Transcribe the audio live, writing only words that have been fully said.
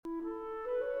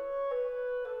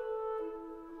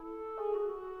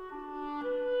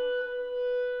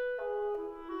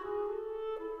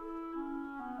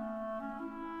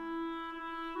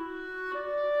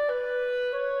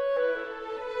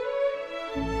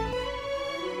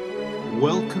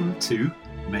Welcome to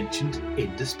Mentioned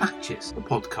in Dispatches, a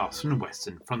podcast from the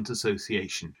Western Front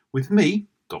Association, with me,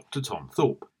 Dr. Tom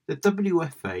Thorpe. The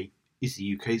WFA is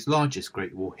the UK's largest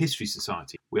Great War History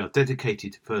Society. We are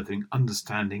dedicated to furthering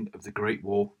understanding of the Great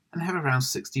War and have around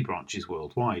 60 branches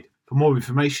worldwide. For more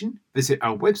information, visit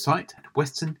our website at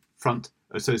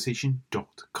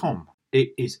westernfrontassociation.com.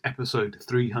 It is episode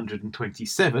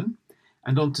 327,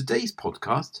 and on today's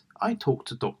podcast, I talked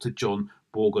to Dr. John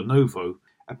Borgonovo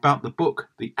about the book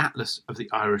The Atlas of the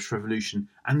Irish Revolution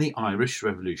and the Irish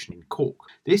Revolution in Cork.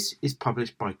 This is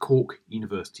published by Cork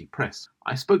University Press.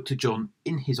 I spoke to John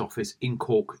in his office in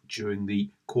Cork during the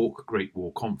Cork Great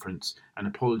War Conference, and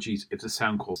apologies if the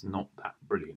sound quality is not that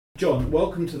brilliant. John,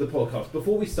 welcome to the podcast.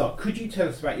 Before we start, could you tell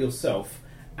us about yourself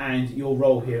and your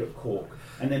role here at Cork?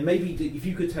 And then maybe if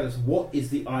you could tell us, what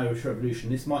is the Irish Revolution?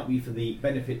 This might be for the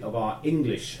benefit of our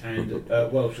English and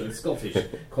Welsh and Scottish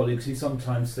colleagues who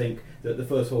sometimes think that the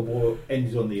First World War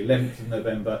ended on the 11th of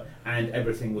November and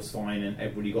everything was fine and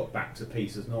everybody got back to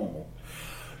peace as normal.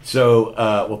 So,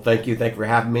 thank you for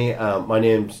having me. My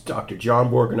name's Dr. John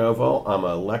Borgonovo. I'm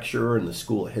a lecturer in the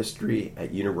School of History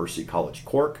at University College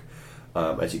Cork.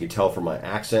 As you can tell from my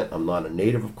accent, I'm not a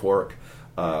native of Cork.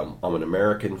 I'm an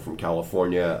American from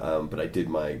California, but I did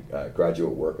my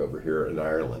graduate work over here in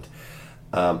Ireland.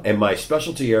 And my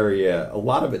specialty area, a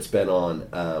lot of it's been on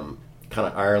kind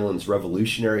of Ireland's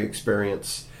revolutionary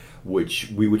experience, which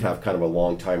we would have kind of a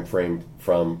long time frame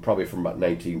from about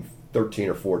 1913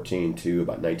 or 14 to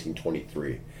about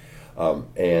 1923.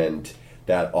 And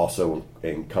that also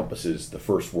encompasses the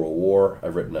First World War.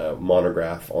 I've written a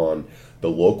monograph on the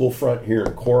local front here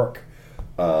in Cork,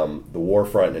 the war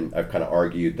front, and I've kind of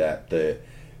argued that the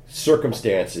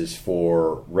circumstances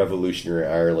for revolutionary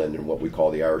Ireland and what we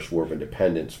call the Irish War of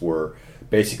Independence were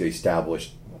basically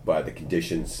established by the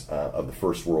conditions of the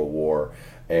First World War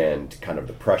and kind of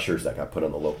the pressures that got put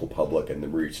on the local public and the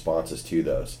responses to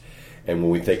those. And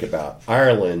when we think about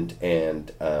Ireland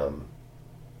and when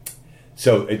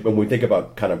we think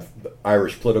about kind of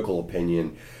Irish political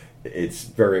opinion, it's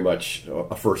very much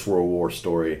a First World War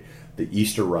story. The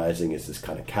Easter Rising is this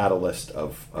kind of catalyst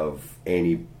of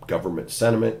anti-government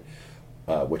sentiment,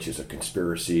 which is a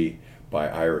conspiracy by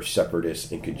Irish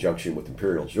separatists in conjunction with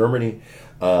Imperial Germany.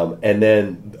 And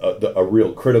then a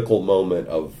real critical moment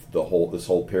of this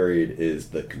whole period is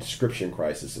the conscription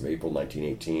crisis of April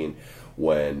 1918,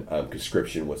 when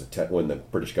when the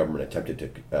British government attempted to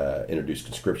introduce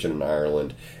conscription in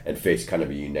Ireland and faced kind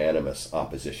of a unanimous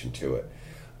opposition to it.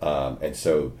 And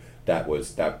so that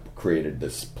created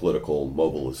this political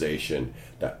mobilization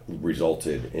that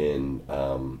resulted in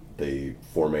the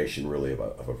formation really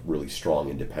of a really strong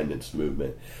independence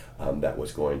movement that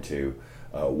was going to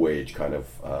wage kind of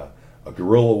a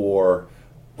guerrilla war,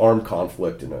 armed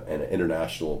conflict, and an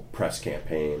international press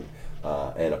campaign,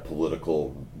 and a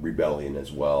political rebellion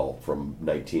as well from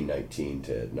 1919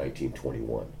 to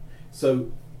 1921.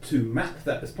 So to map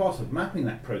that, as part of mapping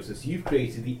that process, you've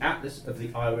created the Atlas of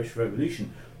the Irish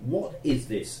Revolution. What is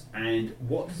this, and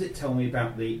what does it tell me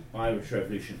about the Irish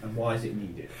Revolution, and why is it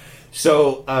needed?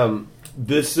 So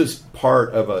this is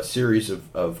part of a series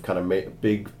of kind of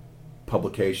big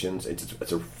publications.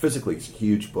 It's a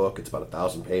huge book. It's about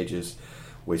 1,000 pages,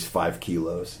 weighs 5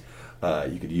 kilos.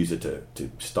 You could use it to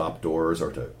stop doors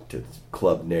or to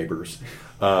club neighbors.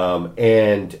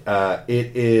 It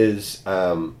is...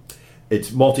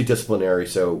 It's multidisciplinary,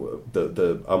 so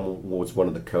I was one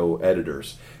of the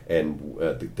co-editors, and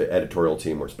the editorial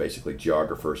team was basically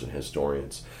geographers and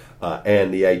historians.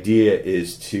 And the idea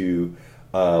is to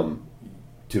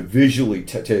visually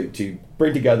to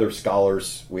bring together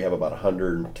scholars. We have about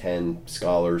 110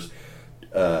 scholars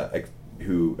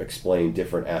who explain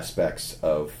different aspects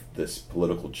of this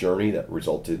political journey that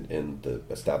resulted in the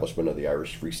establishment of the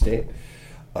Irish Free State,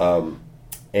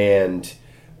 and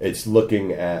it's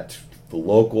looking at the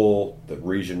local, the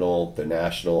regional, the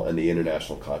national, and the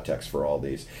international context for all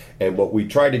these. And what we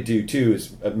try to do, too,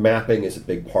 is mapping is a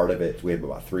big part of it. We have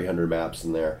about 300 maps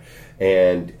in there.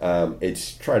 And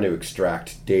it's trying to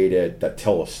extract data that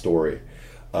tell a story,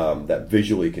 that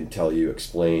visually can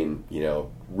explain,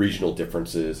 regional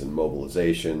differences and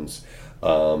mobilizations,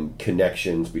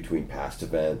 connections between past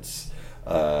events,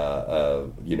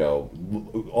 all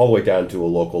the way down to a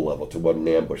local level, to what an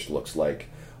ambush looks like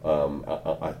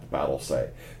at the battle site.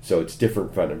 So it's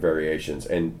different kind of variations,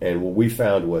 and what we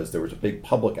found was there was a big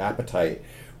public appetite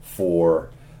for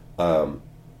to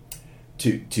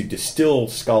distill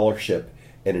scholarship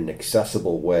in an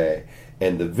accessible way,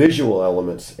 and the visual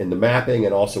elements in the mapping,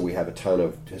 and also we have a ton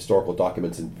of historical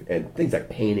documents and things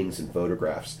like paintings and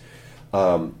photographs.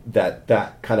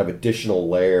 That kind of additional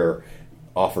layer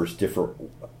offers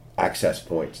different access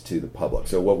points to the public.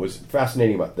 So what was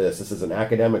fascinating about this is an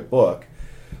academic book,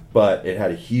 but it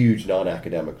had a huge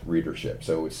non-academic readership.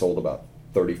 So it sold about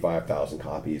 35,000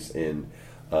 copies in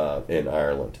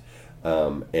Ireland,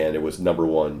 and it was number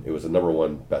one. It was a number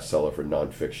one bestseller for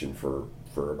nonfiction for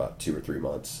about 2 or 3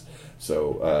 months.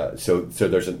 So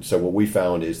what we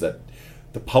found is that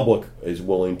the public is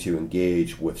willing to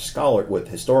engage with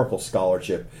historical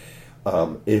scholarship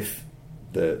if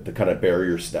the kind of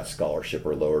barriers to that scholarship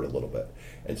are lowered a little bit,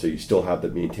 and so you still have to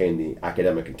maintain the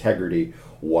academic integrity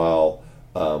while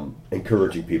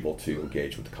encouraging people to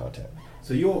engage with the content.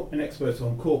 So you're an expert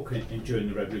on Cork during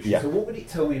the Revolution. Yeah. So what would it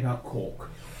tell me about Cork?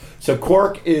 So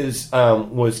Cork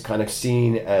was kind of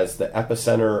seen as the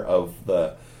epicenter of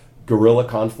the guerrilla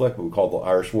conflict, what we call the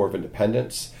Irish War of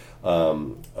Independence.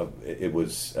 It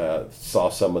was saw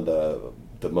some of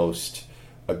the most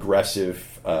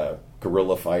aggressive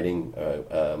guerrilla fighting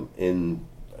in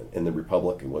the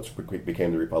Republic, and what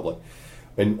became the Republic,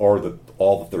 all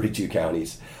the 32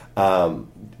 counties.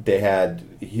 They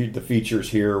had the features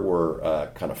here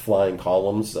were kind of flying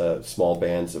columns, small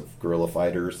bands of guerrilla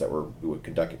fighters who would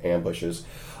conduct ambushes.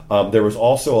 There was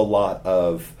also a lot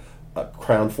of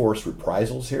Crown force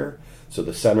reprisals here. So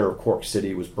the center of Cork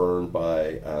City was burned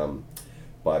by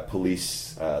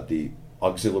police, the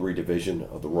auxiliary division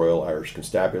of the Royal Irish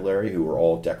Constabulary, who were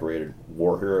all decorated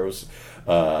war heroes,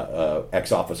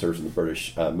 ex-officers in the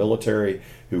British military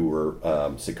who were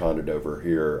seconded over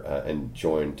here and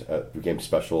became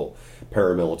special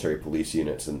paramilitary police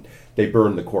units. And they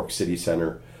burned the Cork City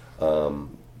Center,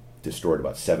 destroyed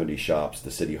about 70 shops,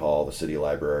 the City Hall, the City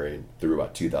Library, and threw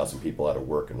about 2,000 people out of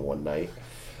work in one night.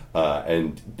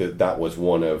 That was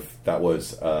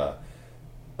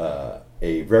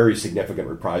a very significant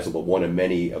reprisal, but one of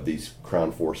many of these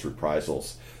Crown force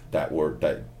reprisals that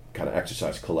kind of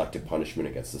exercised collective punishment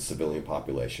against the civilian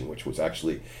population, which was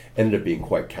actually ended up being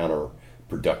quite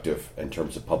counterproductive in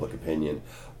terms of public opinion.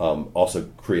 Also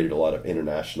created a lot of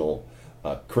international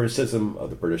criticism of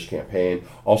the British campaign.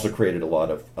 Also created a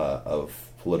lot of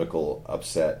political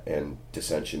upset and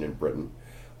dissension in Britain.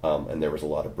 And there was a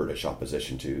lot of British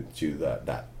opposition to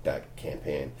that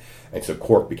campaign, and so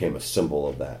Cork became a symbol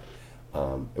of that.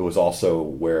 It was also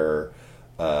where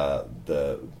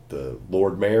the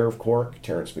Lord Mayor of Cork,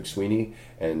 Terence McSweeney,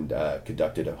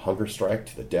 conducted a hunger strike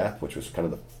to the death, which was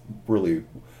kind of really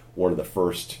one of the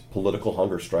first political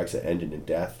hunger strikes that ended in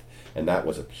death, and that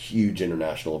was a huge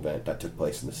international event that took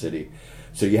place in the city.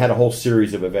 So you had a whole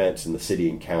series of events in the city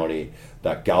and county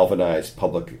that galvanized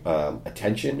public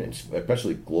attention, and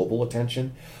especially global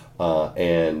attention.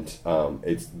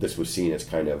 This was seen as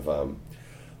kind of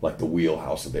like the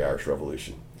wheelhouse of the Irish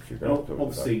Revolution.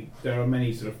 Obviously, there are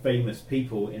many sort of famous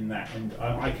people in that, and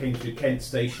I came to Kent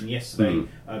Station yesterday,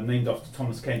 named after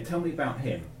Thomas Kent. Tell me about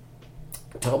him.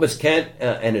 Thomas Kent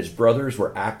and his brothers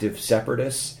were active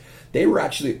separatists. They were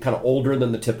actually kind of older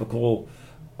than the typical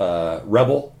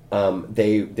rebel.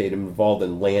 They'd involved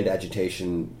in land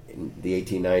agitation in the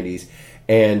 1890s,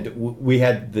 and we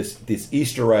had this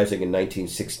Easter Rising in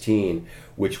 1916,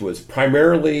 which was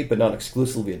primarily but not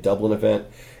exclusively a Dublin event,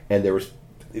 and there was,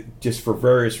 just for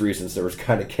various reasons, there was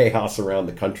kind of chaos around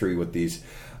the country with these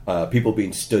people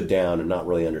being stood down and not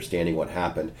really understanding what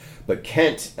happened. But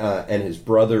Kent and his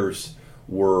brothers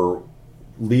were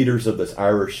leaders of this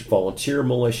Irish volunteer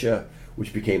militia,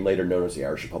 which became later known as the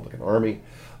Irish Republican Army.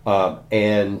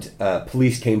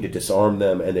 Police came to disarm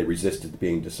them, and they resisted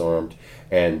being disarmed.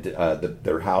 And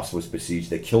their house was besieged.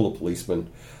 They killed a policeman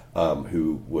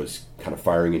who was kind of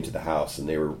firing into the house, and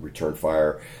they were returned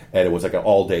fire. And it was like an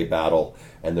all-day battle.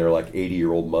 And their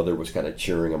 80-year-old mother was kind of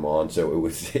cheering him on. So it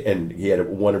was, and he had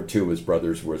one of his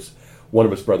brothers was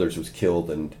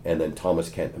killed, and then Thomas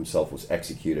Kent himself was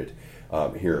executed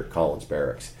here at Collins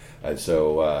Barracks. And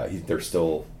so there's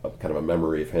still kind of a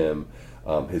memory of him.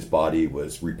 His body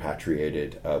was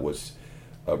repatriated, was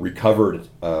recovered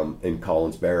in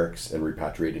Collins Barracks and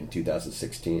repatriated in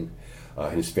 2016.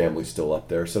 His family's still up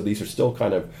there. So these are still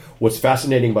kind of, what's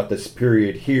fascinating about this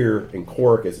period here in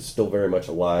Cork is it's still very much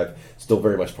alive, still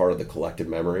very much part of the collective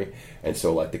memory. And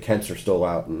so the Kents are still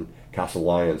out in Castle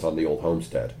Lyons on the old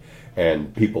homestead.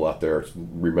 And people out there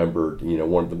remembered,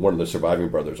 one of the surviving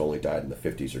brothers only died in the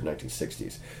 50s or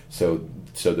 1960s. So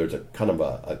there's a kind of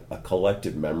a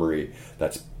collective memory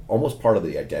that's almost part of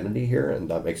the identity here, and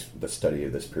that makes the study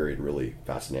of this period really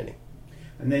fascinating.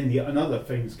 And then another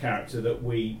famous character that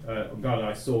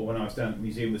I saw when I was down at the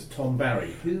museum was Tom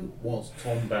Barry. Who was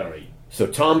Tom Barry? So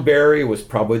Tom Barry was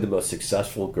probably the most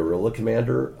successful guerrilla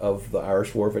commander of the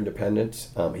Irish War of Independence.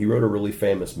 He wrote a really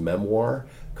famous memoir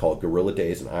called Guerrilla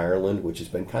Days in Ireland, which has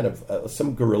been kind of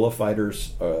some guerrilla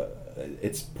fighters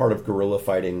it's part of guerrilla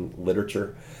fighting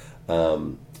literature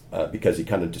because he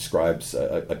kind of describes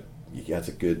he has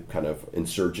a good kind of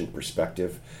insurgent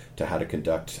perspective to how to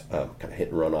conduct kind of hit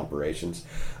and run operations.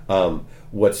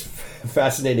 What's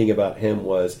fascinating about him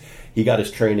was he got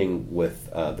his training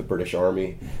with the British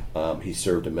Army. He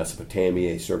served in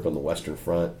Mesopotamia. He served on the Western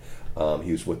Front.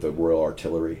 He was with the Royal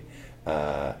Artillery,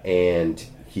 and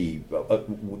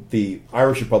the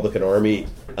Irish Republican Army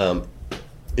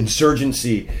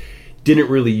insurgency didn't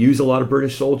really use a lot of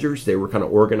British soldiers. They were kind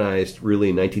of organized really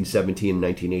in 1917 and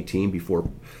 1918 before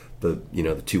the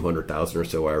 200,000 or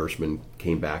so Irishmen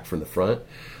came back from the front.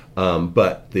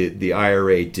 But the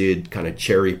IRA did kind of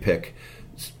cherry pick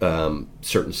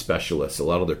certain specialists. A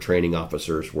lot of their training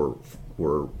officers were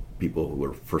people who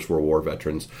were First World War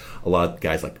veterans. A lot of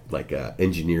guys like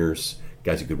engineers,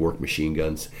 guys who could work machine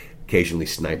guns, occasionally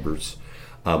snipers.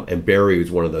 And Barry was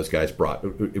one of those guys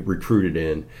recruited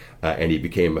in, and he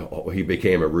became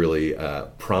a really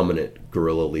prominent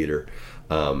guerrilla leader.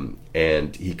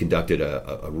 And he conducted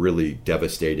a really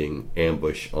devastating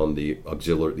ambush on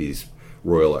these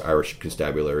Royal Irish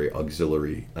Constabulary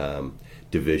Auxiliary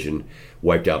Division,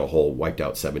 wiped out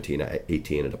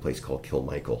 1718 at a place called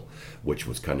Kilmichael, which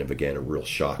was kind of, again, a real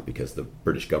shock because the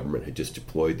British government had just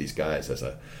deployed these guys as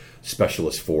a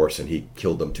specialist force, and he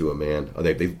killed them to a man.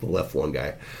 They left one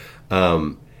guy.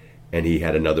 And he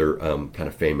had another kind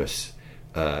of famous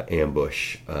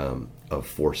ambush of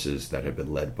forces that had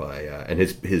been led by and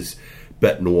his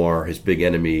bête noire, his big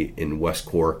enemy in West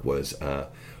Cork was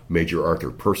Major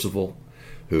Arthur Percival,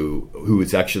 who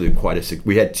is actually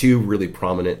we had two really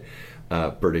prominent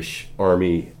British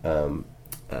Army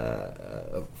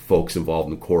folks involved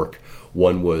in Cork.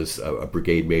 One was a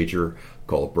brigade major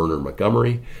called Bernard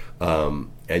Montgomery,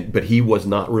 but he was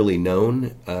not really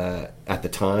known at the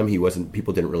time.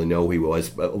 People didn't really know who he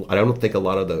was. I don't think a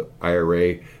lot of the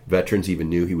IRA veterans even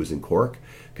knew he was in Cork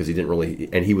because he didn't really,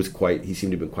 and he seemed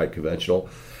to have been quite conventional.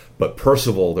 But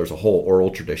Percival, there's a whole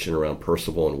oral tradition around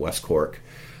Percival in West Cork,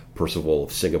 Percival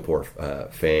of Singapore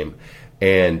fame.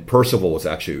 And Percival was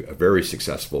actually a very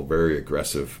successful, very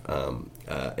aggressive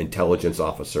intelligence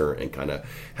officer, and kind of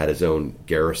had his own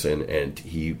garrison, and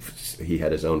he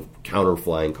had his own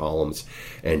counter-flying columns,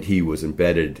 and he was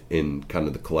embedded in kind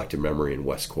of the collective memory in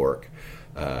West Cork,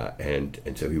 and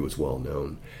so he was well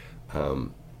known.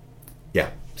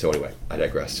 So anyway, I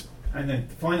digress. And then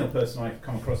the final person I've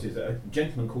come across is a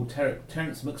gentleman called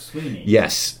Terence McSweeney.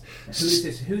 Yes. Who's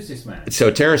this man?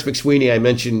 So Terence McSweeney, I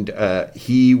mentioned,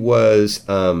 he was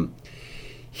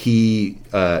he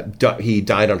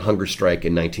died on hunger strike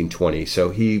in 1920. So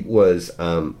he was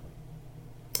kind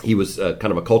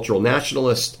of a cultural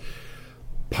nationalist,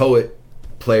 poet,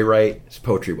 playwright. His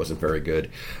poetry wasn't very good,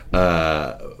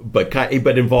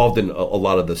 but involved in a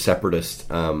lot of the separatist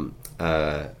kind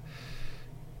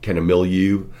of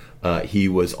milieu. He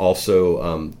was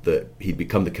also he'd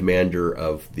become the commander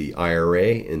of the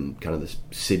IRA in kind of the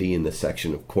city in the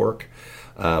section of Cork,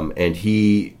 and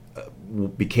he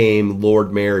became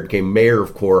mayor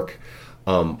of Cork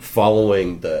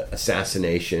following the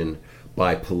assassination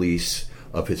by police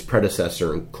of his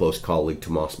predecessor and close colleague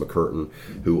Thomas McCurtain,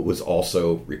 who was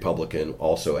also Republican,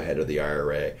 also a head of the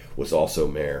IRA, was also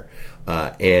mayor,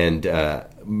 and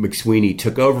McSweeney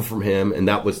took over from him, and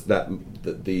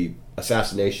the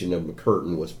assassination of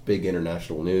McCurtain was big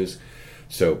international news,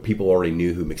 so people already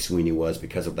knew who McSweeney was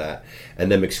because of that.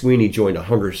 And then McSweeney joined a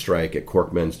hunger strike at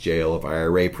Cork Men's Jail of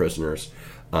IRA prisoners,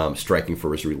 striking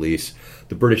for his release.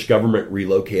 The British government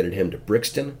relocated him to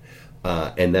Brixton,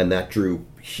 and then that drew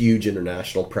huge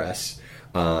international press,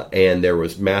 and there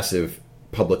was massive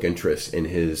public interest in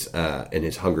his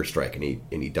hunger strike,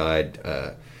 and he died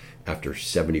after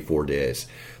 74 days.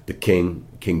 The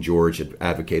King George, had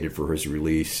advocated for his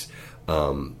release.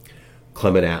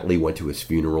 Clement Attlee went to his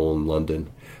funeral in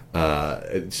London.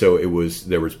 So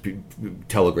there was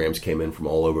telegrams came in from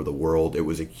all over the world. It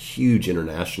was a huge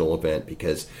international event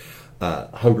because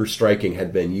hunger striking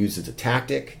had been used as a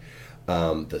tactic.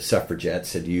 The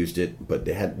suffragettes had used it, but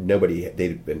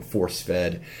they'd been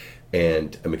force-fed,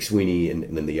 and McSweeney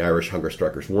and then the Irish hunger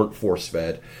strikers weren't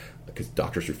force-fed because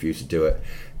doctors refused to do it.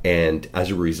 And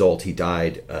as a result, he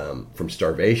died from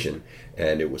starvation,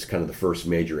 and it was kind of the first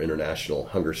major international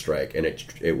hunger strike. And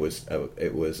it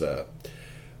was a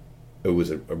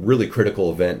really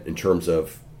critical event in terms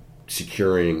of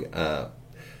securing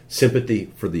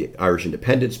sympathy for the Irish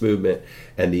independence movement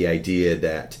and the idea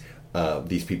that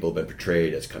these people have been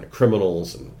portrayed as kind of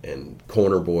criminals and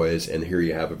corner boys, and here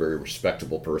you have a very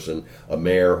respectable person, a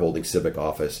mayor holding civic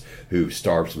office, who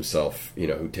starves himself,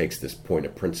 who takes this point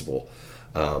of principle.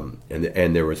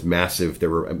 And there was there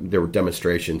were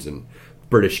demonstrations and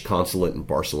British consulate in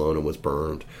Barcelona was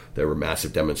burned. There were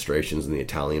massive demonstrations in the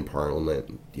Italian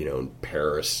parliament, in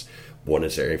Paris,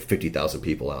 Buenos Aires, 50,000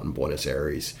 people out in Buenos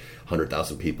Aires,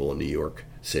 100,000 people in New York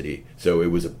City. So it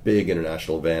was a big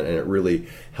international event, and it really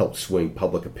helped swing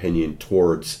public opinion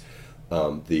towards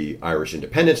the Irish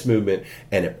independence movement,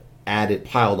 and it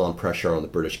piled on pressure on the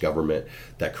British government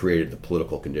that created the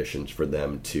political conditions for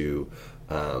them to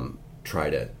try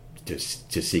to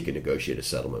seek and negotiate a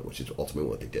settlement, which is ultimately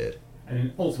what they did.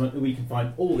 And ultimately, we can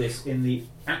find all this in the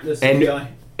Atlas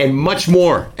and much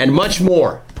more, and much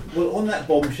more. Well, on that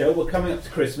bombshell, we're coming up to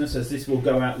Christmas, as this will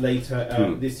go out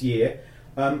later this year.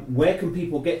 Where can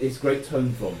people get this great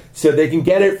tome from? So they can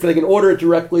they can order it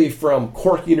directly from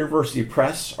Cork University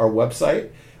Press, our website,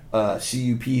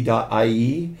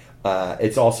 cup.ie.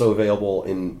 It's also available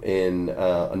in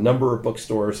a number of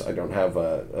bookstores. I don't have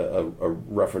a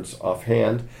reference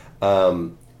offhand.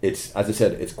 It's, as I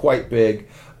said, it's quite big.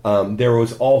 There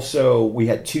was also, we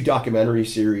had 2 documentary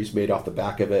series made off the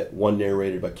back of it, one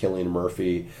narrated by Cillian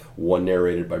Murphy, one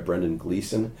narrated by Brendan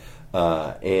Gleeson.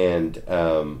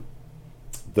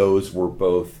 Those were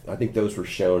both, I think those were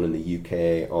shown in the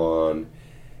UK on,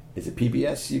 is it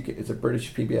PBS? Is it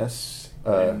British PBS?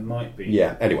 It might be.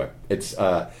 Yeah, anyway, it's,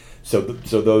 so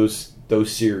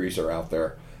those series are out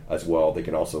there as well. They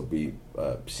can also be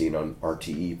seen on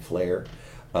RTE Player.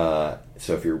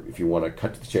 So if you want to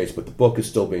cut to the chase, but the book is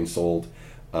still being sold,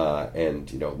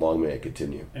 and long may it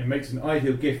continue. It makes an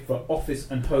ideal gift for office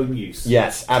and home use.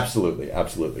 Yes, absolutely.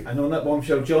 And on that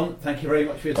bombshell, John, thank you very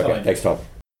much for your time. Okay, thanks, Tom.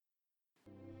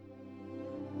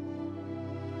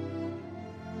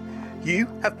 You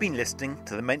have been listening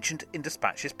to the Mentioned in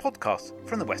Dispatches podcast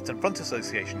from the Western Front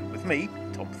Association with me,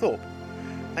 Tom Thorpe.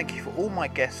 Thank you for all my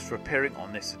guests for appearing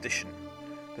on this edition.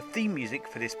 The theme music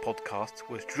for this podcast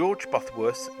was George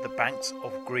Butterworth's The Banks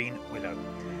of Green Willow.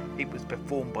 It was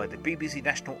performed by the BBC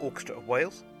National Orchestra of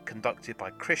Wales, conducted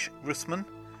by Krish Russman,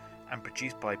 and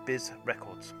produced by Biz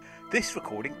Records. This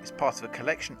recording is part of a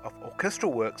collection of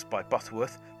orchestral works by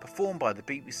Butterworth, performed by the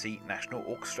BBC National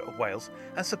Orchestra of Wales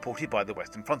and supported by the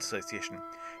Western Front Association.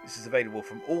 This is available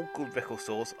from all good record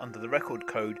stores under the record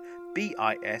code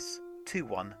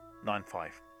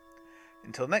BIS2195.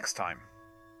 Until next time.